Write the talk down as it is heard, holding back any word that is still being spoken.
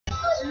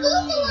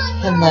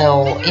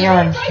Hello,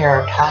 Aaron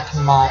here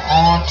talking about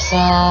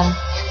autism.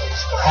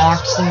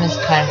 Autism is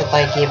kind of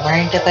like a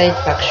brain delayed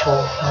sexual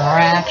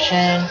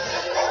interaction,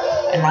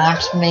 and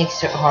autism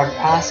makes it hard to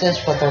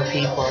process what other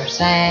people are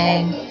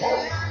saying.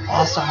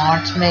 Also,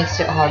 autism makes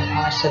it hard to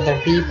process other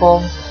people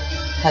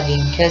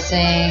hugging,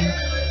 kissing,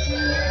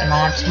 and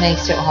autism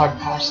makes it hard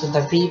to process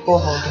other people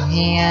holding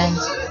hands.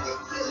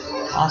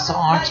 Also,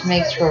 autism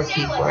makes sure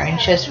people are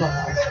anxious when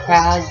large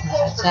crowds and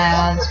loud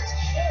sounds.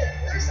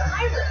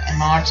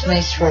 And autism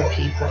makes sure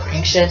people are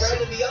anxious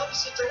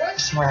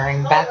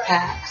wearing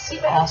backpacks.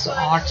 Also,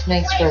 autism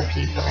makes sure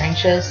people are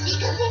anxious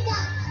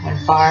when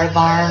fire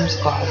alarms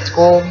go out at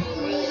school.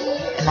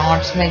 And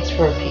autism makes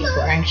sure people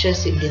are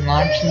anxious eating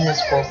lunch in the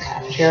school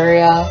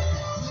cafeteria.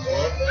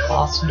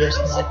 Also, just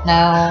to let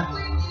know,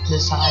 the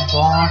signs of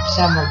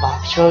autism are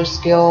lack of social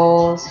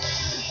skills,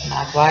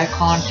 lack of eye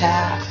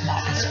contact,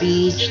 lack of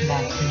speech,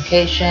 lack of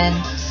communication.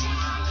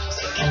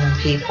 And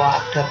when people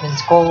act up in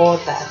school,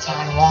 that's a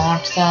sign of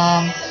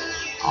autism.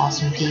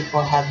 Also, when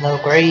people have low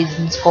grades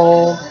in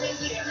school,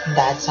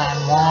 that's a sign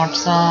of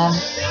autism.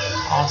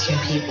 Also,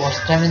 when people are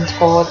stimming in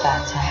school,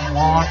 that's a sign of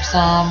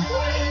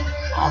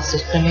autism. Also,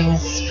 stimming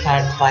is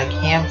kind of like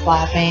hand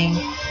flapping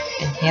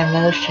and hand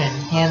motion,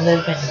 hand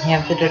movement and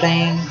hand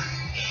fidgeting.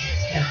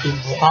 And people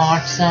with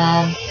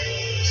autism,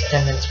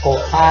 stim in school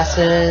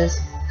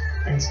classes,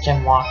 and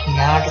stim walking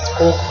out of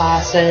school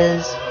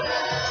classes.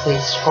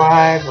 Please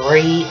subscribe,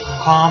 rate,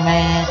 and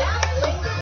comment.